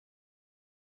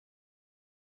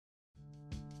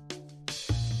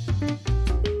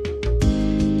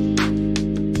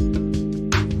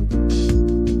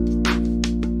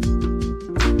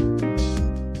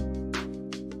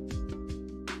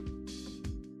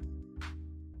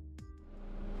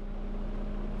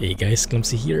Hey guys,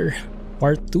 Clumsy here.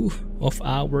 Part 2 of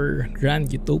our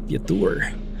Grand Utopia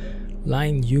tour.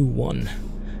 Line U1.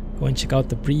 Go and check out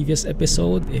the previous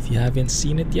episode if you haven't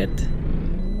seen it yet.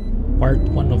 Part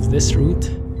 1 of this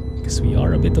route, because we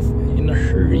are a bit in a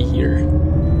hurry here.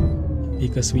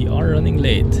 Because we are running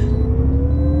late.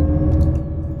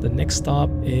 The next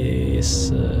stop is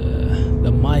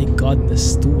the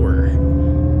MyGodness Tour.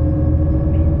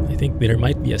 I think there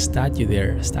might be a statue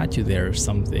there or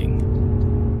something.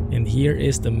 And here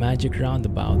is the Magic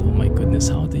Roundabout. Oh my goodness,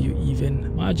 how do you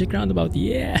even... Magic Roundabout,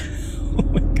 yeah! Oh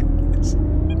my goodness.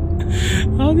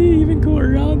 How do you even go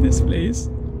around this place?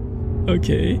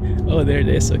 Okay. Oh, there it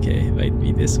is. Okay, might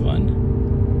be this one.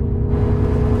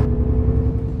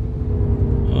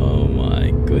 Oh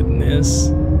my goodness.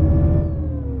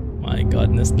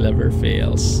 MyGodness never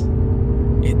fails.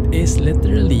 It is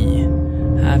literally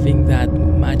having that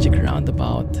Magic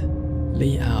Roundabout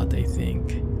layout, I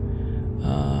think.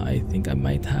 I think I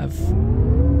might have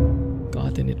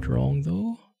gotten it wrong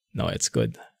though. No, it's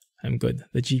good. I'm good.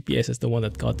 The GPS is the one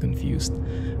that got confused.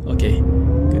 Okay,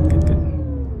 good.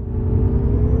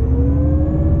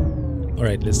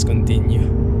 Alright, let's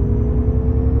continue.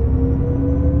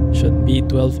 Should be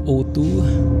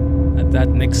 12:02 at that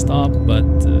next stop, but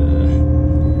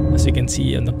as you can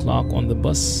see on the clock on the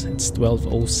bus, it's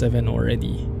 12:07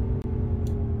 already.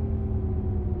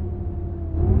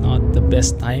 Not the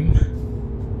best time,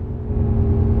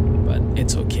 but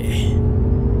it's okay.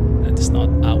 That is not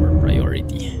our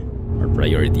priority. Our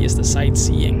priority is the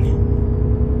sightseeing.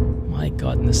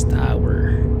 MyGodness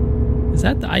Tower. Is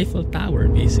that the Eiffel Tower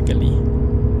basically?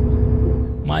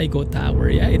 MyGo Tower.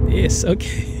 Yeah, it is.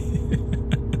 Okay.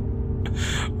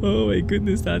 Oh my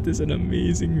goodness, that is an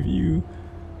amazing view.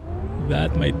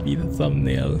 That might be the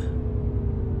thumbnail.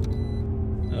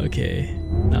 Okay,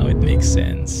 now it makes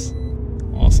sense.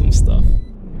 Awesome stuff.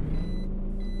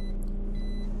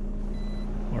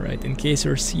 Alright, in case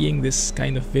you're seeing this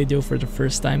kind of video for the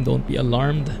first time, don't be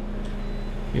alarmed.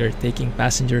 We are taking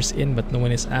passengers in, but no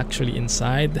one is actually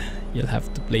inside. You'll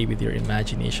have to play with your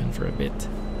imagination for a bit.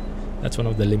 That's one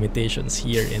of the limitations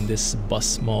here in this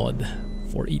bus mod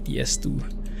for ETS2.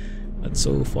 But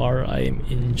so far, I am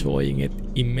enjoying it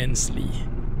immensely.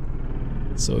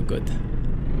 So good.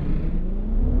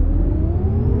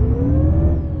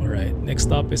 Alright, next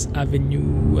stop is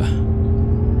Avenue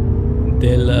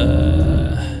del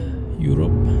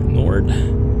Europe Nord.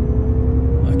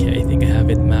 Okay, I think I have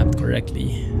it mapped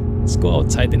correctly. Let's go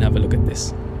outside and have a look at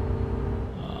this.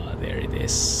 There it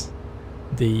is.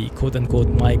 The quote-unquote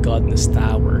MyGodness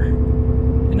Tower.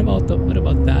 And what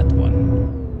about that one?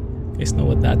 You guys know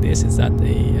what that is? Is that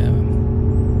an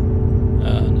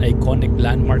iconic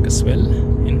landmark as well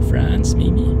in France,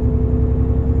 maybe?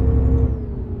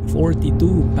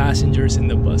 42 passengers in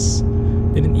the bus.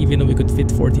 Didn't even know we could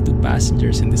fit 42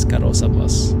 passengers in this Karosa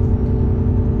bus.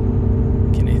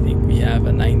 Okay, I think we have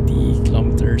a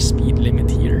 90-kilometer speed limit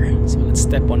here. So let's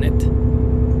step on it.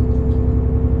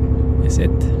 Is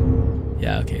it?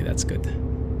 Yeah, okay, that's good.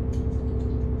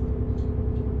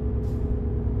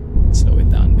 Slow it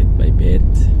down bit by bit.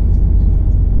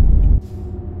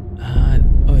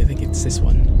 Oh, I think it's this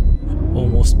one.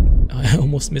 I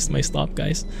almost missed my stop,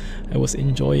 guys. I was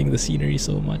enjoying the scenery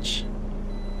so much.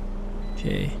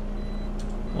 Okay,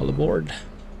 all aboard.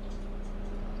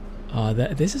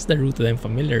 This is the route that I'm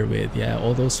familiar with. Yeah,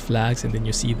 all those flags, and then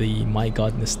you see the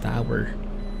MyGodness Tower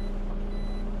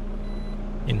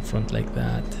in front like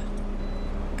that.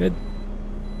 Good.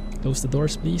 Close the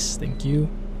doors, please. Thank you.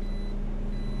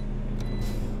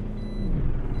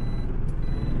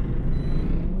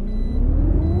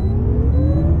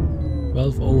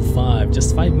 $12:05,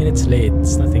 just 5 minutes late.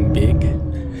 It's nothing big.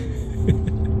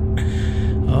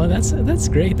 Oh, that's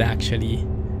great actually.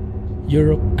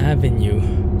 Europe Avenue,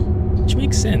 which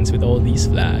makes sense with all these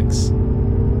flags.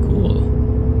 Cool.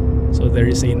 So there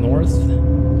is a north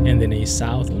and then a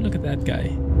south. Oh, look at that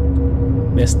guy.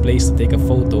 Best place to take a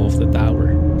photo of the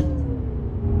tower.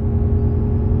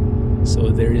 So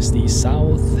there is the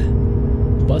south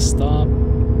bus stop,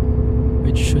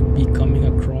 which should be coming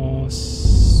across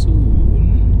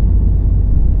soon.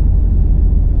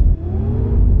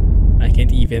 I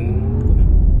can't even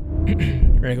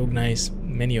recognize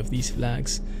many of these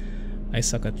flags. I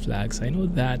suck at flags. I know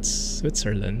that's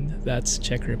Switzerland, that's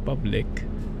Czech Republic,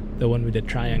 the one with the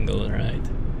triangle, right?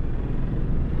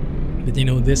 But you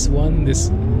know this one,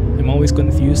 I'm always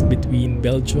confused between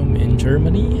Belgium and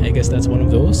Germany. I guess that's one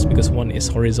of those, because one is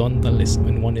horizontal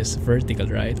and one is vertical,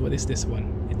 right? What is this one?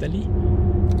 Italy?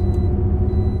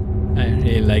 I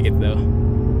really like it though.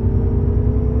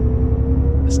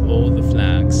 That's all the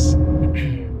flags.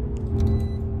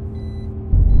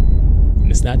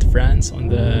 Is that distance on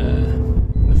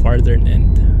the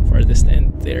farthest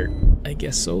end there. I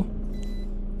guess so.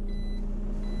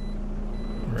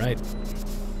 Right.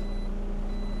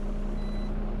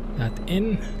 That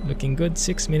in, looking good.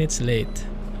 6 minutes late.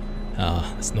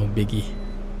 Ah, that's no biggie.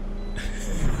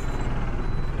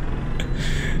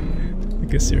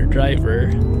 Because your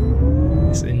driver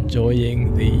is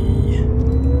enjoying the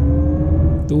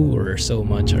tour so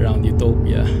much around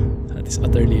Utopia that is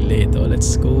utterly late. Oh,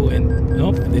 let's go. And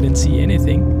nope, didn't see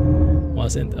anything.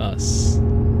 Wasn't us.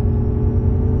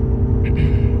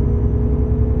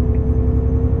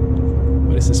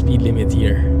 What is the speed limit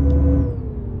here?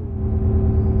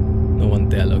 No one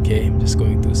tell. Okay, I'm just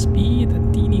going to speed a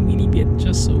teeny weeny bit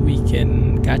just so we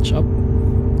can catch up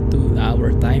to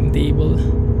our timetable.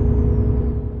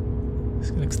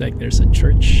 This looks like there's a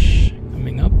church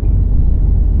coming up.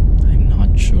 I'm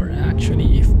not sure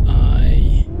actually if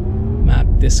I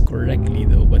mapped this correctly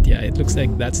though, but yeah, it looks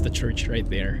like that's the church right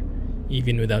there.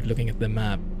 Even without looking at the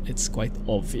map, it's quite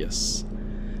obvious.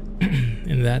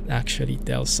 And that actually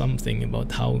tells something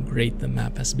about how great the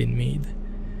map has been made.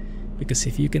 Because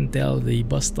if you can tell the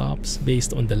bus stops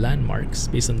based on the landmarks,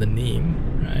 based on the name,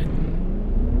 right?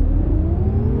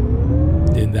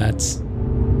 Then that's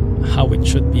how it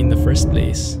should be in the first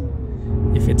place.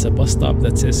 If it's a bus stop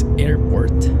that says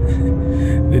airport,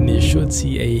 then you should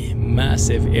see a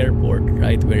massive airport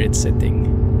right where it's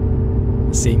sitting.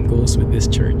 The same goes with this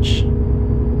church.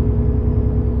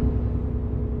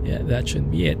 Yeah, that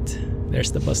should be it.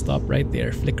 There's the bus stop right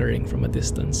there, flickering from a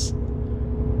distance.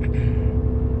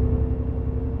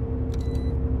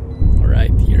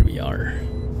 Alright, here we are.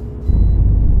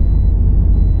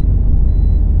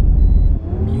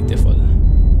 Beautiful.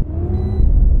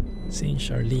 Saint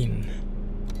Charlene.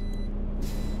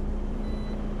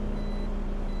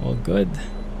 All good.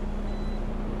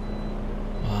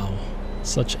 Wow,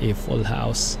 such a full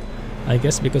house. I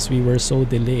guess because we were so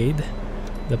delayed,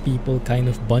 the people kind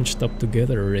of bunched up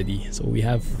together already. So we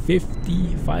have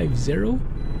 50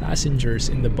 passengers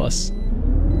in the bus.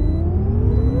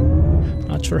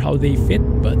 Not sure how they fit,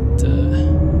 but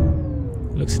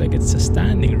looks like it's a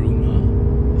standing room, huh?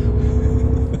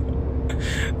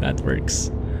 That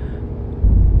works.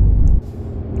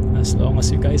 As long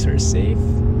as you guys are safe,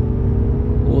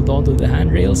 hold on to the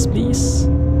handrails, please.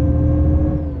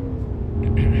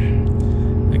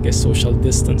 I guess social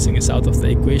distancing is out of the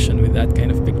equation with that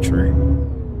kind of picture.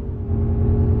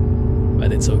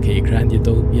 But it's okay, Grand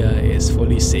Utopia is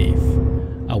fully safe,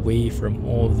 away from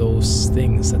all those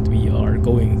things that we are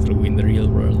going through in the real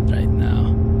world right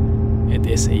now. It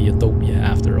is a utopia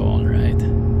after all, right?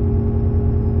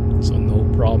 So no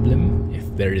problem if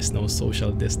there is no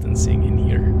social distancing in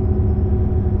here.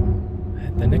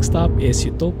 The next stop is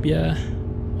Utopia.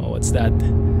 Oh, what's that?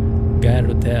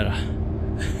 Garoterra.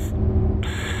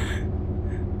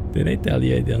 Did I tell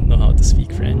you I don't know how to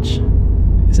speak French?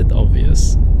 Is it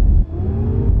obvious?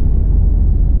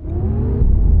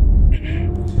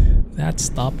 That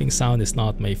stopping sound is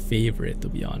not my favorite, to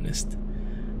be honest.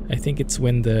 I think it's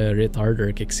when the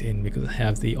retarder kicks in, because I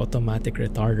have the automatic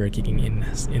retarder kicking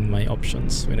in my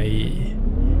options when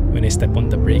I step on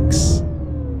the brakes.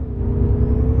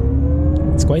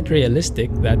 It's quite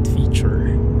realistic, that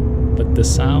feature, but the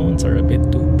sounds are a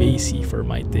bit too bassy for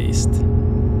my taste.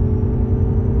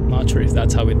 Not sure if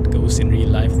that's how it goes in real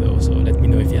life though, so let me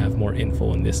know if you have more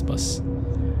info on this bus.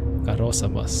 Karosa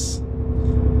bus.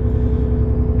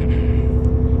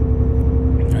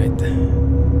 Right.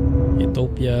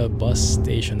 Utopia bus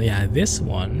station. Yeah, this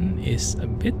one is a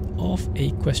bit of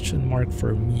a question mark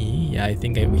for me. Yeah, I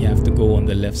think we have to go on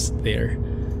the left there.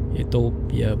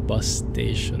 Utopia bus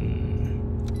station.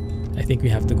 I think we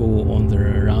have to go on the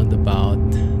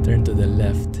roundabout, turn to the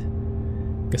left.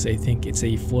 Because I think it's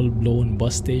a full-blown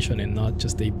bus station and not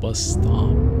just a bus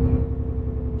stop.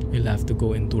 We'll have to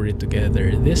go and tour it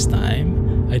together. This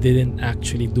time, I didn't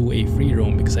actually do a free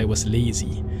roam because I was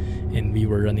lazy and we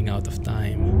were running out of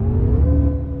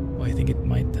time. Oh, I think it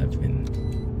might have been...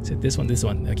 Is it this one? This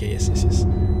one. Okay, yes.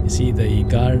 You see the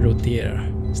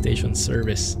Garoterra station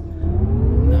service.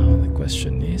 Now the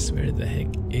question is, where the heck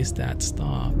is that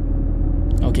stop?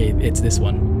 Okay, it's this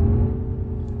one.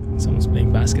 Someone's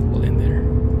playing basketball in there.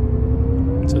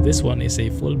 So this one is a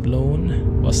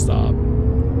full-blown bus stop,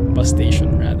 bus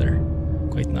station rather.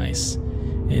 Quite nice.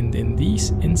 And in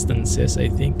these instances, I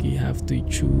think you have to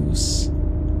choose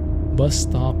bus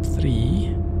stop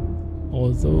 3.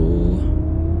 Although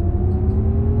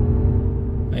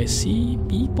I see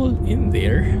people in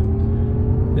there.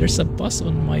 There's a bus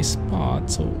on my spot,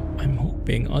 so I'm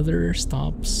hoping other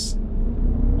stops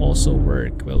also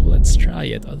work. Well, let's try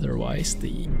it, otherwise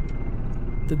the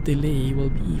delay will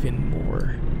be even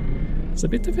more. It's a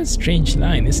bit of a strange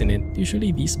line, isn't it?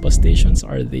 Usually these bus stations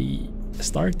are the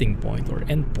starting point or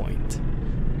end point.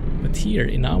 But here,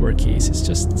 in our case, it's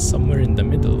just somewhere in the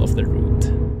middle of the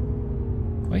route.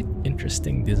 Quite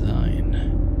interesting design.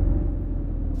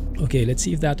 Okay, let's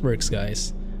see if that works,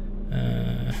 guys.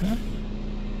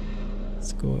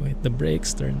 Let's go hit the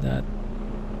brakes, turn that.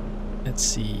 Let's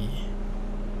see.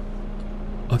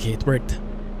 Okay, it worked.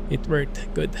 It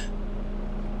worked. Good.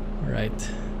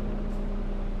 Alright.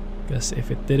 Because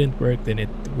if it didn't work, then it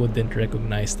wouldn't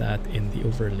recognize that in the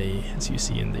overlay, as you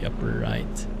see in the upper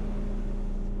right.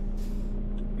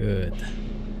 Good.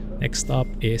 Next stop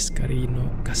is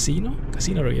Casino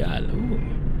Royale. Ooh.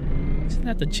 Isn't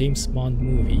that a James Bond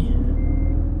movie?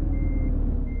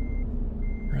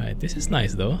 Right, this is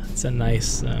nice though. It's a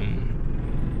nice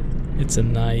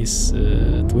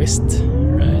twist,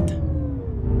 right?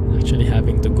 Actually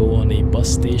having to go on a bus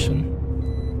station,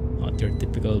 not your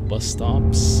typical bus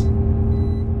stops.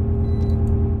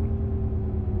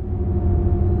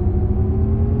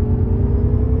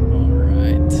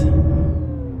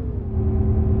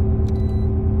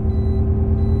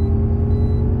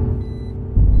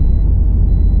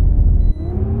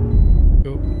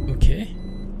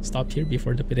 Stop here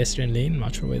before the pedestrian lane.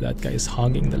 Not sure why that guy is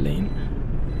hogging the lane.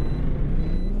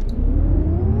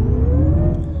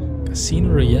 Casino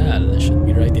Royale should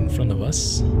be right in front of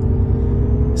us.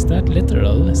 Is that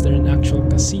literal? Is there an actual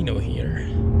casino here?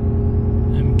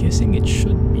 I'm guessing it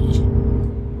should be.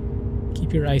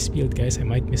 Keep your eyes peeled, guys. I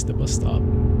might miss the bus stop.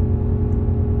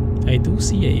 I do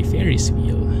see a Ferris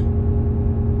wheel,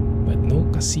 but no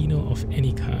casino of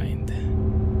any kind.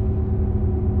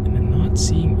 Not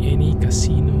seeing any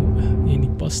casino, any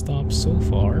bus stops so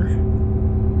far.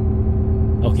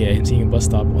 Okay, I'm seeing a bus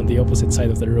stop on the opposite side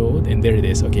of the road, and there it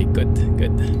is. Okay, good,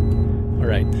 good.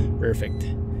 Alright, perfect.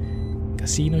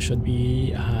 Casino should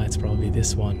be, it's probably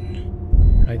this one,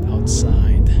 right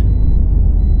outside.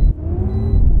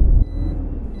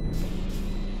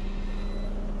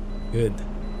 Good.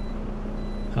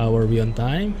 How are we on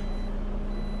time?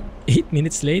 8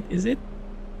 minutes late, is it?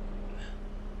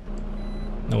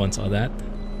 No one saw that.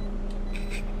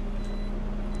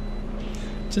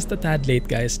 Just a tad late,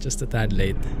 guys. Just a tad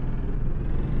late.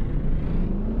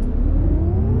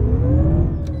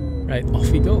 Right,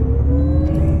 off we go.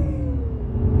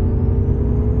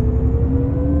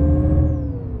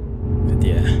 But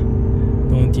yeah,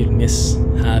 don't you miss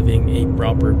having a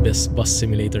proper bus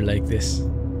simulator like this?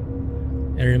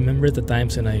 I remember the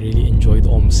times when I really enjoyed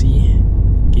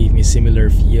OMSI. Gave me similar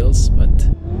feels, but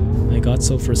I got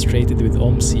so frustrated with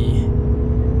OMSI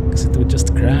because it would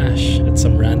just crash at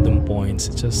some random points.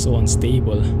 It's just so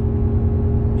unstable.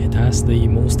 It has the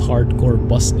most hardcore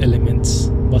bus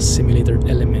simulator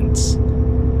elements,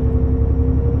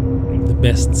 the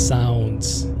best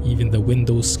sounds, even the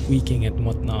windows squeaking and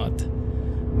whatnot.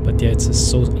 But yeah, it's just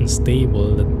so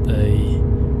unstable that I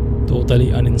totally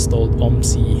uninstalled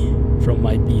OMSI from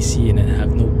my PC and I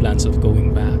have no plans of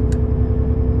going back.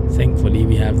 Thankfully,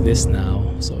 we have this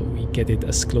now, so we get it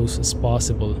as close as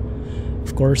possible.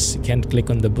 Of course, you can't click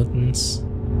on the buttons.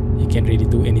 You can't really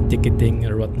do any ticketing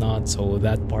or whatnot, so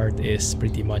that part is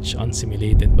pretty much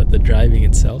unsimulated. But the driving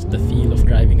itself, the feel of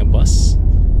driving a bus,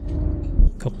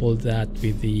 couple that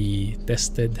with the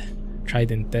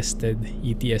tried and tested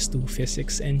ETS2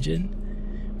 physics engine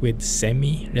with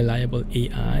semi-reliable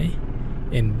AI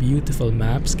and beautiful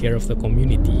maps care of the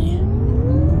community.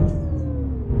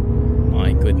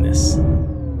 My goodness,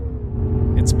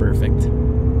 it's perfect.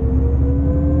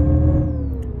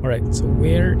 Alright, so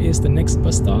where is the next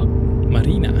bus stop?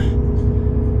 Marina.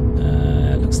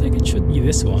 Looks like it should be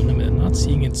this one. I mean, I'm not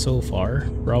seeing it so far.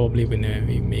 Probably when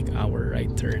we make our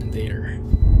right turn there.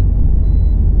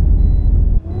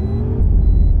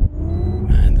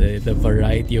 Man, the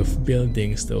variety of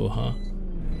buildings though, huh?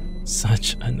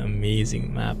 Such an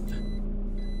amazing map.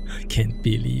 I can't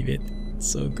believe it. It's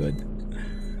so good.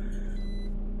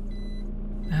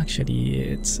 Actually,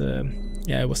 it's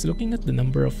yeah, I was looking at the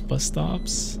number of bus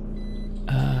stops.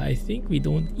 I think we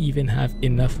don't even have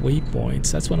enough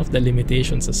waypoints. That's one of the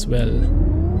limitations as well,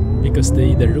 because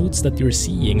the routes that you're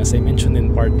seeing, as I mentioned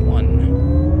in part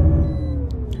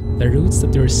 1, the routes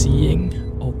that you're seeing,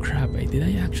 oh crap, did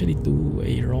I actually do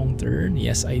a wrong turn?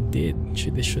 Yes, I did.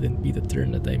 This shouldn't be the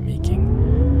turn that I'm making.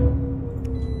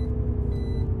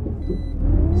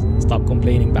 Stop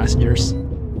complaining, passengers.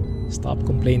 Stop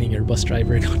complaining, your bus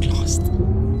driver got lost.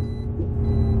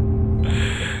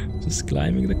 Just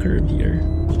climbing the curb here.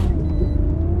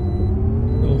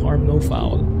 No harm, no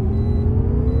foul.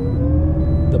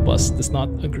 The bus does not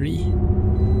agree.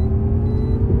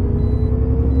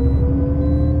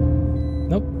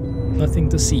 Nope, nothing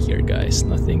to see here, guys.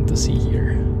 Nothing to see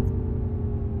here.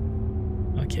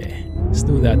 Okay, let's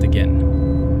do that again.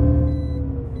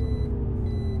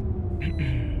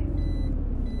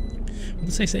 What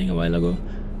was I saying a while ago?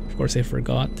 Of course, I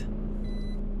forgot.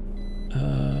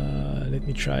 Let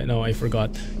me try. No, I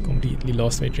forgot. Completely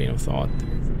lost my train of thought.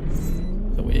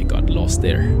 The way I got lost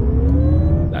there.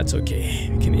 That's okay.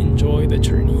 We can enjoy the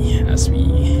journey as we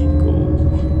go.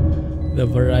 The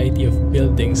variety of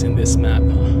buildings in this map.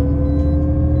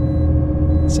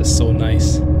 It's just so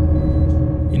nice.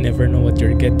 You never know what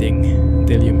you're getting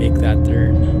until you make that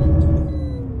turn.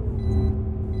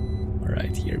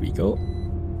 Alright, here we go.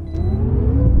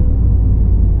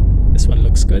 This one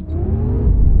looks good.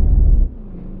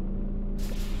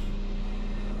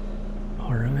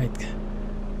 Alright.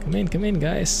 Come in,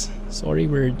 guys. Sorry,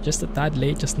 we're just a tad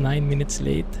late, just 9 minutes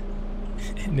late.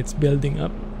 And it's building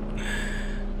up.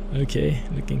 Okay,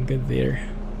 looking good there.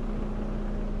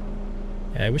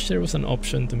 Yeah, I wish there was an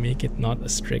option to make it not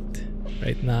as strict.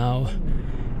 Right now,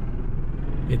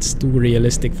 it's too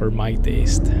realistic for my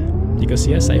taste. Because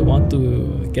yes, I want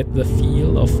to get the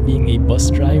feel of being a bus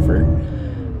driver,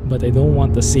 but I don't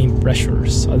want the same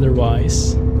pressures.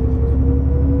 Otherwise,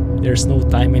 there's no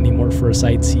time anymore for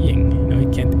sightseeing. You know, you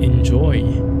can't enjoy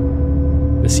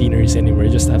the sceneries anymore.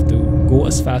 You just have to go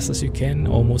as fast as you can,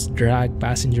 almost drag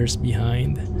passengers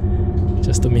behind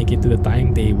just to make it to the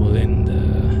timetable. And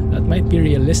that might be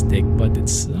realistic, but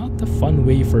it's not a fun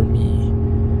way for me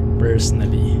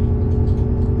personally,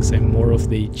 because I'm more of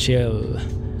the chill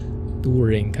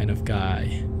touring kind of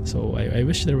guy. So I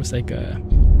wish there was like a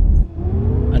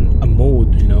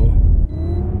mode, you know,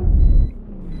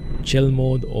 chill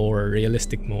mode or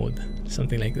realistic mode,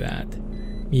 something like that.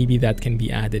 Maybe that can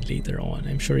be added later on.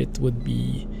 I'm sure it would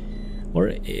be,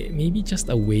 or maybe just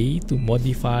a way to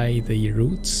modify the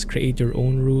routes, create your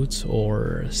own routes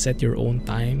or set your own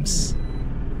times.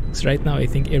 Because right now I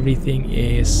think everything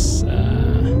is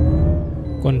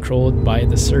controlled by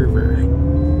the server.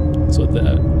 So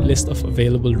the list of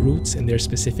available routes and their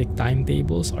specific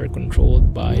timetables are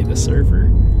controlled by the server.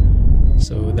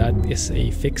 So that is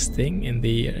a fixed thing, and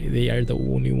they are the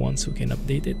only ones who can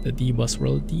update it, the D-Bus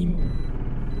World team.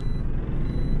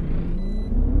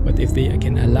 But if they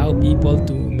can allow people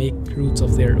to make routes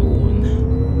of their own,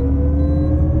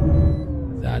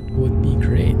 that would be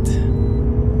great.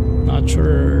 Not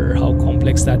sure how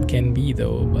complex that can be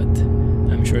though, but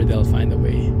I'm sure they'll find a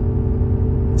way.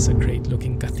 It's a great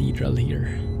looking cathedral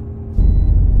here.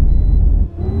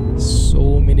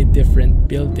 So many different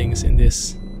buildings in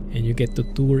this, and you get to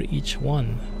tour each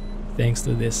one thanks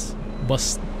to this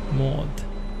bus mod.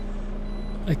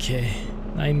 Okay,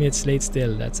 9 minutes late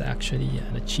still. That's actually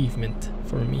an achievement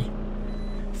for me.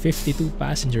 52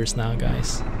 passengers now,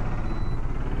 guys.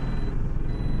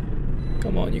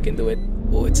 Come on, you can do it.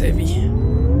 Oh, it's heavy.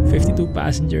 52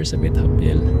 passengers, a bit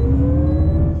uphill.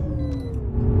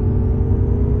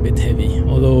 Bit heavy,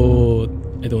 although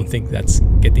I don't think that's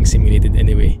getting simulated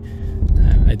anyway.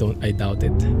 I doubt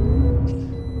it.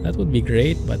 That would be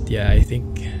great, but yeah, I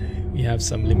think we have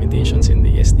some limitations in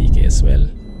the SDK as well.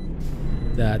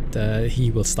 That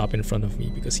he will stop in front of me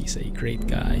because he's a great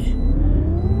guy.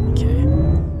 Okay.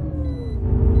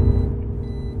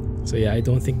 So yeah, I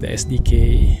don't think the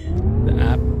SDK, the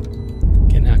app,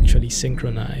 can actually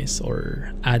synchronize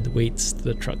or add weights to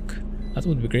the truck. That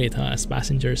would be great, huh? As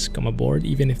passengers come aboard,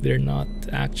 even if they're not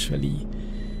actually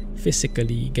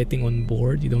physically getting on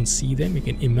board, you don't see them, you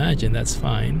can imagine, that's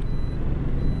fine.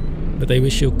 But I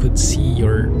wish you could see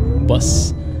your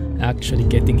bus actually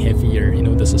getting heavier, you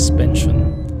know, the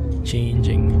suspension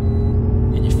changing,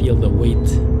 and you feel the weight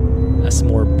as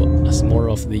more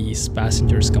of these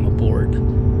passengers come aboard.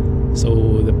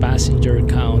 So the passenger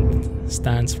count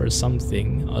stands for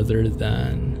something other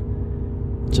than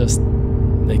just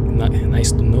like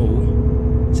nice to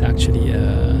know. It's actually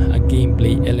a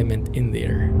gameplay element in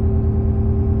there.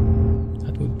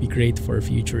 That would be great for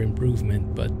future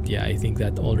improvement, but yeah, I think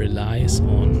that all relies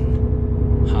on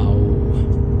how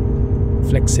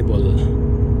flexible,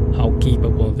 how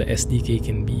capable the SDK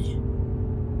can be.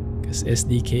 Because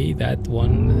SDK, that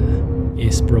one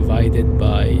is provided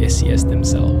by SCS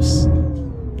themselves,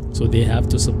 so they have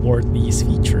to support these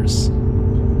features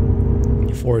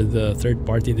for the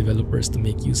third-party developers to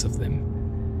make use of them.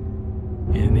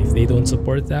 And if they don't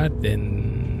support that,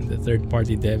 then the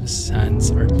third-party devs'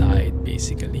 hands are tied,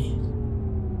 basically.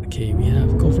 Okay, we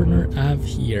have Governor Ave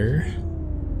here.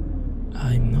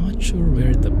 I'm not sure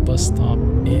where the bus stop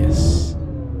is.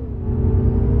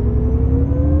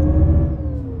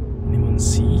 Anyone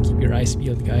see? Keep your eyes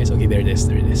peeled, guys. Okay, there it is,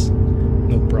 there it is.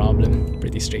 No problem.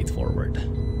 Pretty straightforward.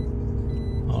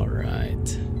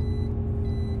 Alright.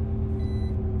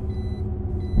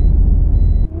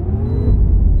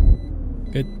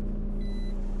 Good.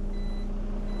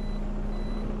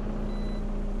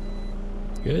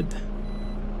 Good.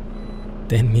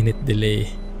 10-minute delay.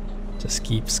 Just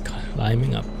keeps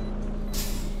climbing up.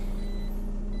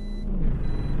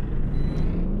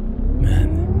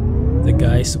 Man, the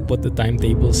guys who put the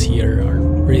timetables here are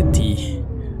pretty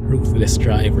ruthless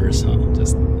drivers, huh?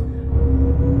 Just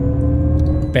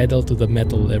pedal to the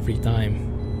metal every time.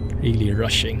 Really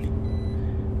rushing.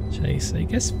 Which I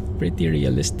guess pretty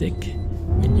realistic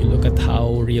when you look at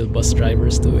how real bus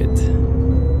drivers do it.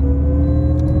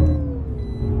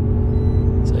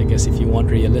 So I guess if you want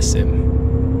realism,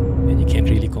 then you can't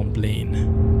really complain.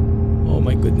 Oh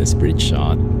my goodness, bridge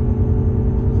shot.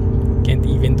 Can't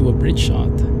even do a bridge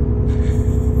shot.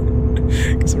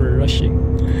 Because we're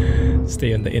rushing.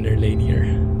 Stay on the inner lane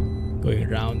here. Going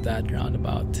around that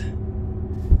roundabout.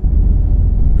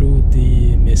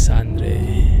 Rudy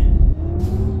Misandre.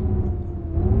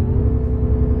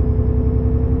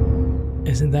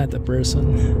 Isn't that a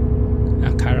person?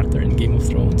 A character in Game of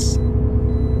Thrones?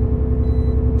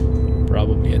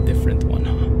 Probably a different one,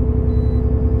 huh?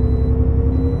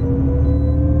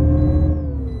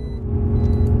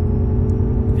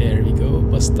 There we go.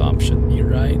 Bus stop should be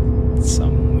right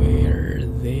somewhere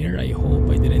there. I hope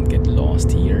I didn't get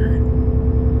lost here.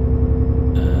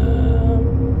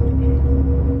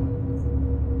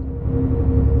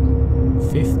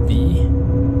 50.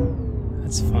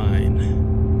 That's fine.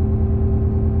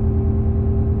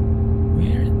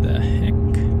 Where the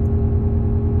heck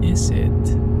is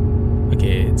it?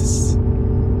 Okay, it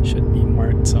should be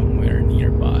marked somewhere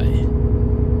nearby.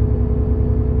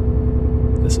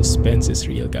 The suspense is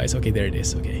real, guys. Okay, there it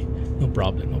is. Okay, no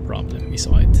problem, no problem. We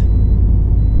saw it.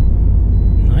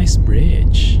 Nice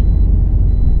bridge.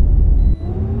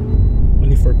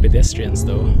 Only for pedestrians,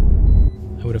 though.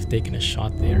 I would have taken a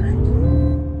shot there.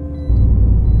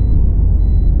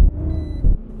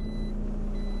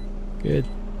 Good.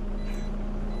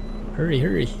 Hurry,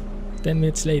 hurry. 10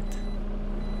 minutes late.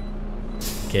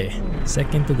 Okay,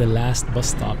 second to the last bus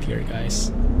stop here,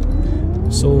 guys.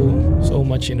 So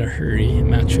much in a hurry.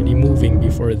 I'm actually moving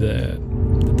before the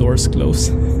doors close.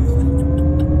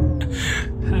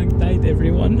 Hang tight,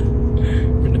 everyone.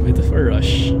 We're in a bit of a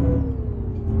rush.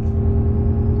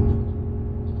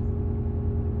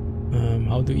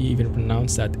 How do you even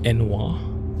pronounce that? Enwa?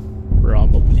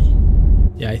 Probably.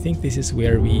 Yeah, I think this is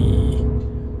where we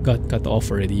got cut off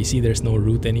already. You see, there's no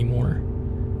route anymore.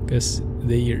 Because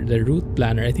the route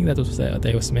planner, I think that was what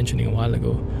I was mentioning a while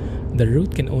ago. The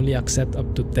route can only accept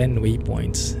up to 10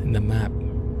 waypoints in the map,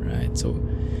 right? So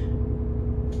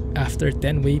after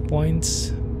 10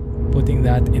 waypoints, putting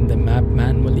that in the map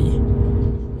manually,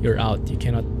 you're out. You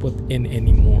cannot put in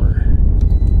any more.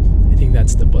 I think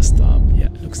that's the bus stop. Yeah,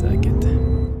 looks like it.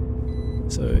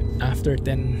 So after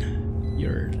 10,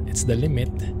 it's the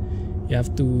limit. You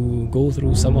have to go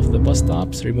through some of the bus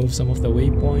stops, remove some of the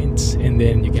waypoints, and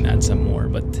then you can add some more.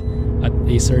 But at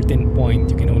a certain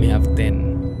point, you can only have 10.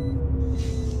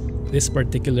 This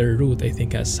particular route, I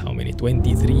think, has how many?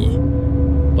 23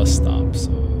 bus stops.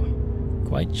 So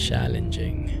quite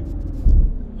challenging.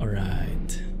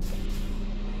 Alright.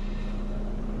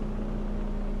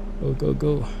 Go, go,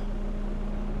 go.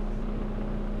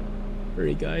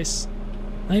 Hurry, guys.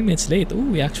 9 minutes late. Oh,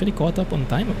 we actually caught up on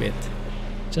time a bit.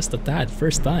 Just a tad.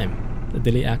 First time. The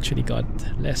delay actually got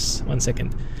less. 1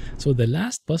 second. So the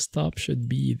last bus stop should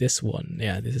be this one.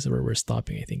 Yeah, this is where we're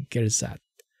stopping. I think Gearshift.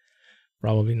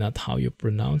 Probably not how you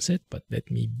pronounce it, but let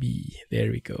me be.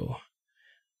 There we go.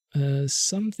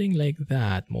 Something like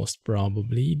that, most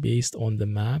probably, based on the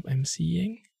map I'm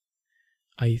seeing.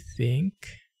 I think.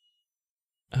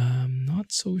 I'm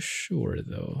not so sure,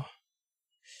 though.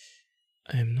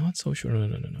 I'm not so sure.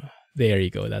 No. There you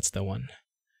go. That's the one.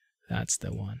 That's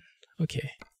the one.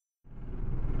 Okay.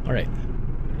 Alright.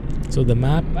 So the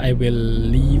map, I will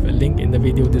leave a link in the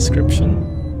video description,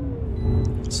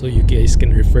 so you guys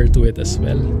can refer to it as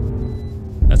well.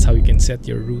 That's how you can set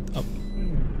your route up.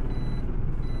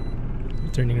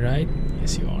 Turning right?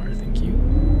 Yes, you are. Thank you.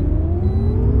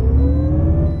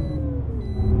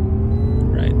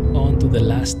 Right, on to the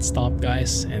last stop,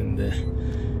 guys. And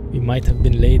we might have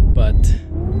been late, but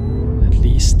at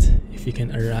least if you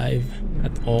can arrive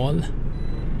at all,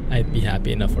 I'd be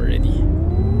happy enough already.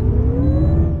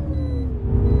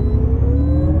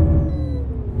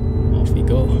 Off we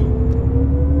go.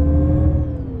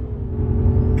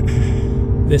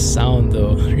 This sound,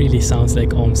 though, really sounds like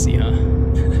OMSI, huh?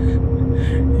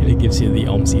 It gives you the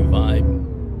OMSI vibe.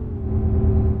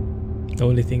 The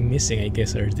only thing missing, I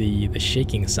guess, are the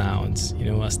shaking sounds. You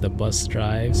know, as the bus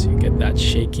drives, you get that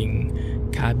shaking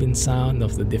cabin sound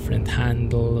of the different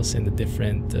handles and the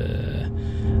different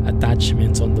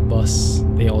attachments on the bus.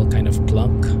 They all kind of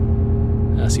clunk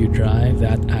as you drive.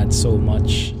 That adds so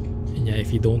much. And yeah,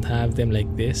 if you don't have them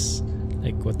like this,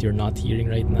 like what you're not hearing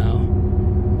right now,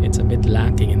 it's a bit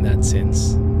lacking in that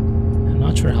sense. I'm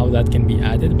not sure how that can be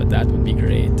added, but that would be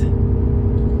great.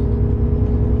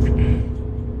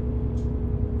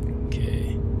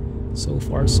 Okay, so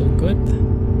far so good.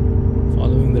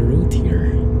 Following the route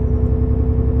here.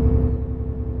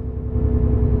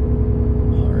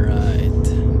 Alright.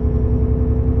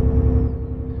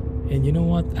 And you know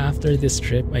what? After this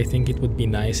trip, I think it would be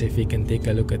nice if we can take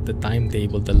a look at the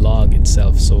timetable, the log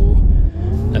itself. So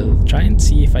I'll try and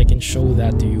see if I can show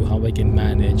that to you, how I can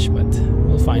manage, but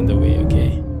we'll find a way,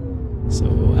 okay? So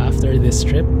after this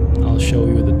trip, I'll show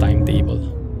you the timetable.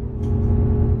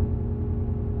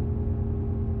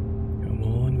 Come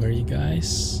on, where are you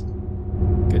guys?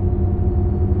 Good.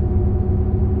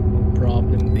 No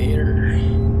problem there.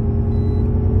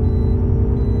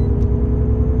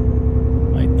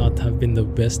 Might not have been the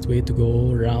best way to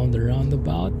go around the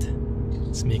roundabout.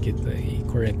 Let's make it the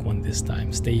correct one this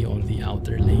time. Stay on the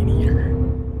outer lane here.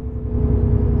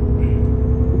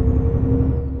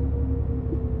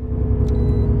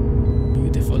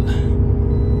 Beautiful.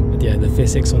 But yeah, the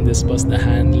physics on this bus, the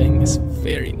handling is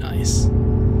very nice.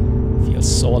 Feels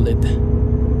solid.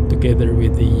 Together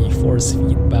with the force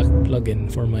feedback plugin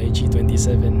for my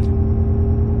G27.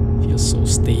 Feels so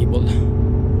stable.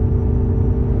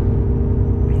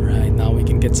 Alright, now we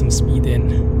can get some speed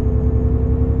in.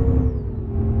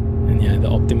 And yeah, the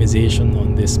optimization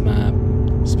on this map,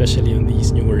 especially on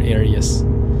these newer areas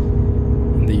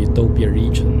in the Utopia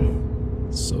region,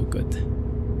 so good.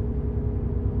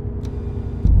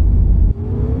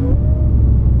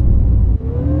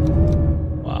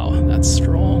 Wow, that's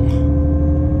strong.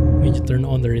 When you turn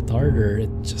on the retarder, it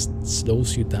just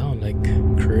slows you down like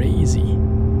crazy.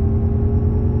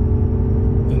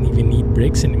 Don't even need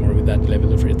brakes anymore with that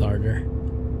level of retarder.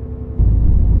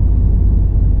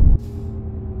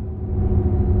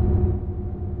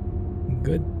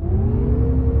 Good.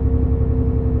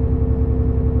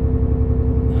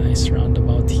 Nice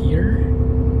roundabout here.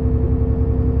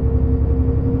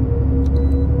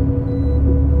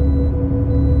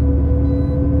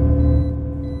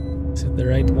 Is it the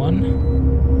right one?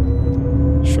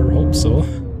 Sure hope so.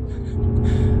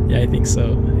 Yeah, I think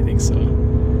so. I think so.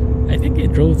 I think I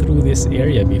drove through this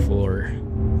area before.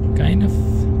 Kind of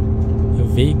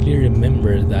vaguely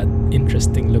remember that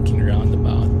interesting looking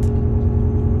roundabout.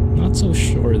 Not so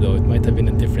sure though, it might have been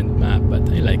a different map, but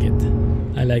I like it.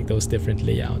 I like those different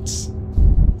layouts.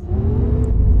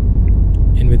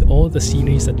 And with all the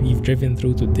sceneries that we've driven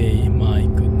through today, my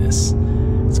goodness,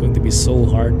 it's going to be so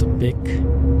hard to pick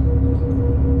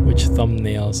which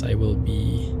thumbnails I will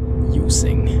be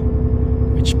using,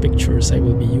 which pictures I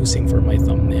will be using for my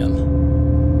thumbnail.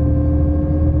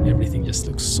 Everything just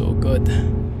looks so good.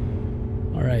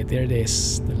 Alright, there it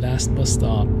is, the last bus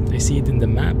stop. I see it in the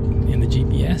map, in the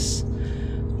GPS.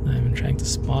 I'm trying to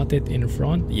spot it in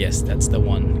front. Yes, that's the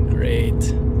one.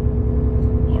 Great.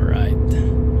 Alright.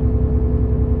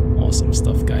 Awesome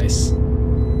stuff, guys.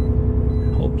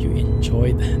 Hope you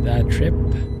enjoyed that trip.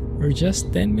 We're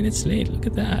just 10 minutes late. Look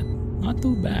at that. Not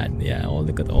too bad. Yeah,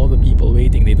 look at all the people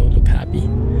waiting. They don't look happy.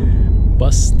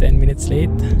 Bus 10 minutes late.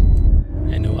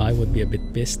 I know I would be a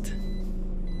bit pissed.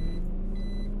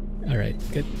 Alright,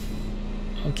 good.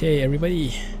 Okay,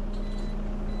 everybody.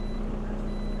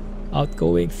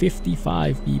 Outgoing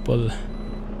 55 people.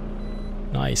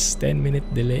 Nice,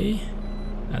 10-minute delay.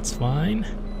 That's fine.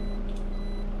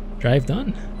 Drive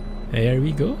done. There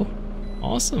we go.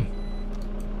 Awesome.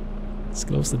 Let's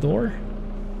close the door.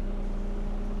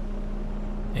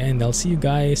 And I'll see you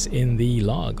guys in the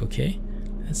log, okay?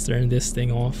 Let's turn this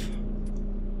thing off.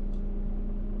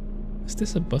 Is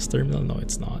this a bus terminal? No,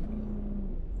 it's not.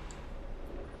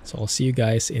 So I'll see you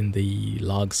guys in the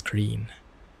log screen.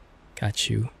 Catch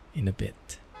you in a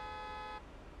bit.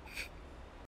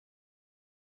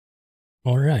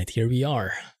 Alright, here we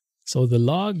are. So the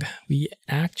log, we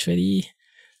actually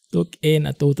took in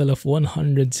a total of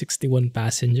 161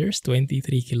 passengers,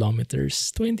 23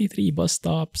 kilometers, 23 bus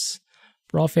stops,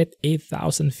 profit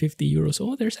 8,050 euros.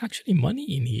 Oh, there's actually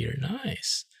money in here.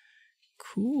 Nice.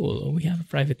 Cool. Oh, we have a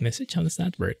private message. How does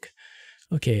that work?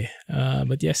 Okay,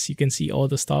 but yes, you can see all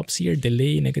the stops here.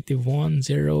 Delay, -1,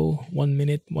 0, 1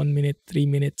 minute, 1 minute, 3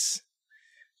 minutes.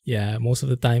 Yeah, most of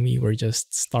the time we were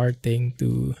just starting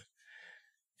to...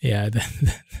 Yeah,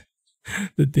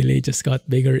 the delay just got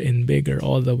bigger and bigger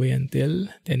all the way until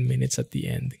 10 minutes at the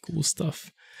end. Cool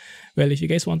stuff. Well, if you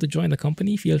guys want to join the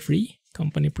company, feel free.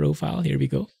 Company profile, here we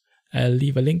go. I'll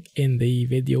leave a link in the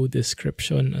video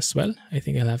description as well. I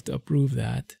think I'll have to approve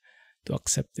that to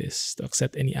accept this, to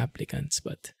accept any applicants.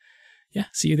 But yeah,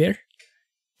 see you there.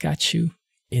 Catch you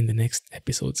in the next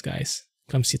episodes, guys.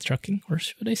 Clumsy trucking, or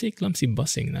should I say clumsy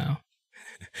busing now?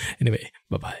 Anyway,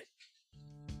 bye-bye.